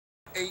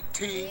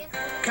2018,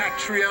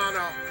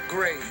 Catriona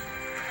Gray.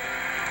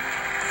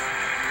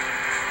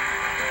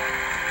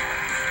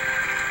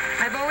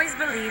 I've always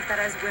believed that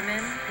as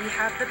women, we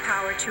have the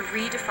power to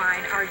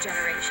redefine our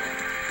generation.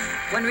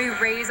 When we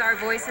raise our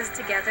voices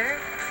together,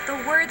 the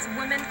words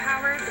women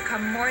power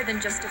become more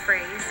than just a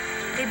phrase.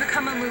 They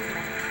become a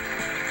movement.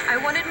 I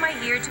wanted my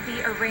year to be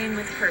a reign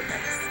with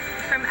purpose.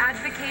 From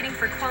advocating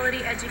for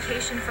quality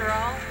education for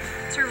all,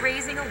 to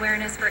raising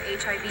awareness for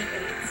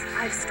HIV/AIDS,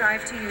 I've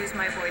strived to use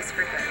my voice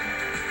for good.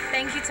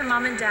 Thank you to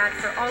Mom and Dad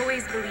for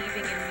always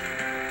believing in me.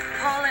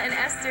 Paula and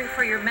Esther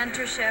for your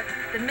mentorship,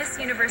 the Miss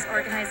Universe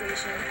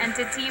organization, and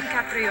to Team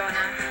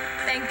Catriona,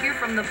 thank you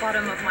from the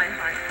bottom of my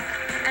heart.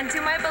 And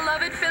to my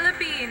beloved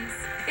Philippines,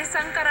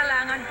 isang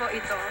karalangan po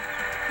ito.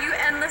 You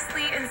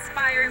endlessly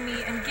inspire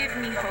me and give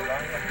me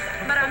hope.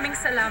 Maraming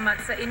salamat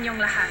sa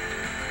inyong lahat.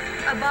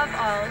 Above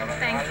all,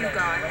 thank you,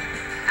 God.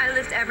 I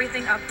lift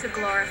everything up to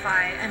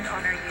glorify and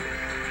honor you.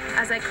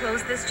 As I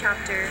close this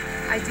chapter,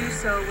 I do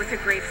so with a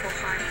grateful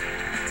heart.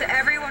 To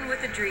everyone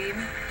with a dream,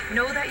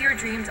 know that your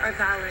dreams are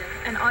valid,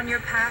 and on your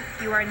path,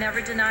 you are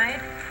never denied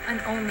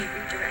and only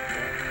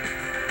redirected.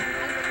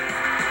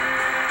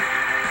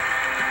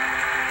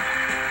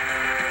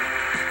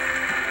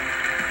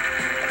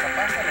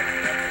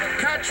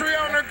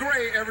 Catriona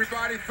Gray,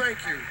 everybody, thank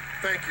you.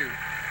 Thank you.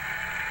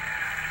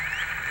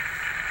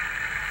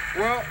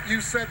 Well,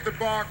 you set the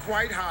bar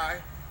quite high,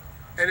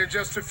 and in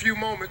just a few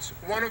moments,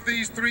 one of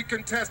these three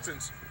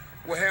contestants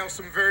will have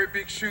some very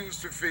big shoes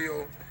to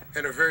fill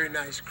and a very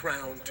nice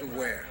crown to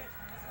wear.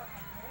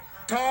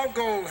 Tall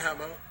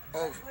Goldhammer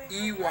of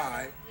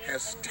EY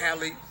has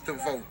tallied the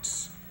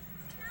votes.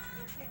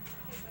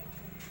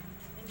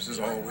 This is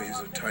always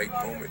a tight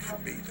moment for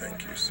me.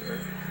 Thank you, sir.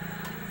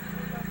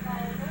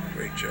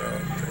 Great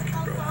job. Thank you,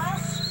 bro.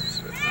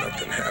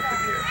 Nothing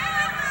happened here.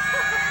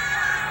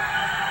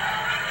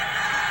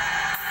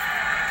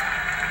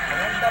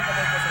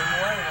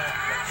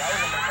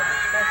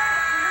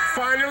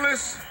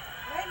 Finalists,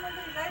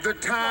 the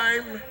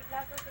time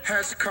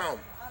has come.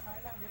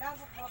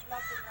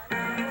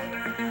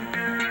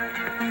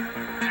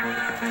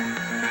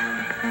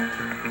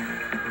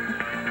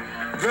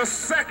 The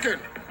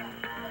second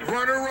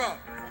runner-up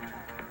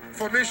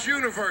for Miss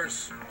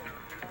Universe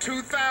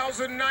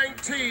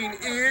 2019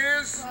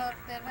 is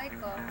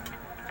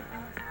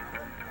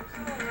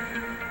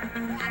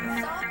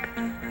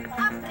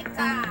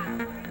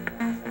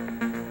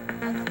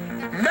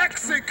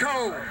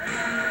Mexico.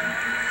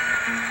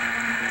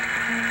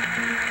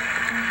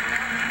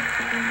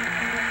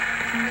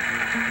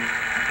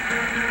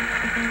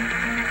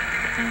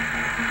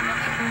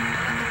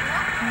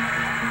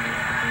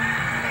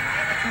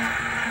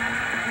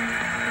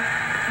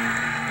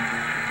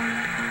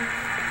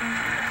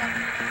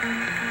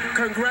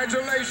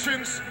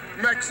 Congratulations,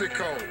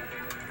 Mexico.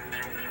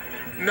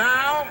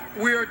 Now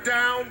we are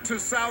down to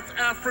South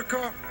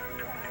Africa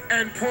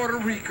and Puerto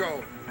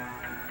Rico.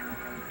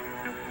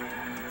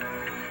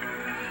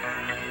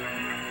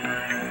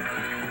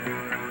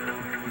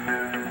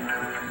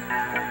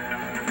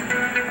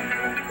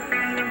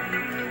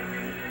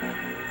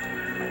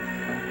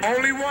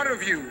 Only one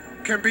of you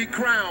can be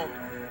crowned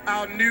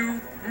our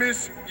new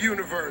Miss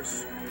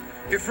Universe.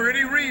 If for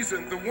any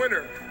reason the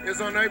winner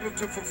is unable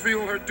to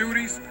fulfill her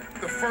duties,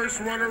 the first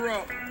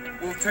runner-up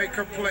will take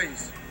her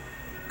place.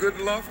 Good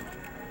luck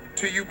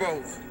to you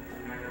both.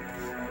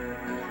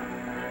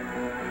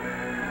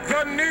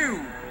 The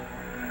new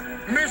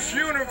Miss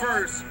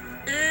Universe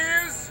is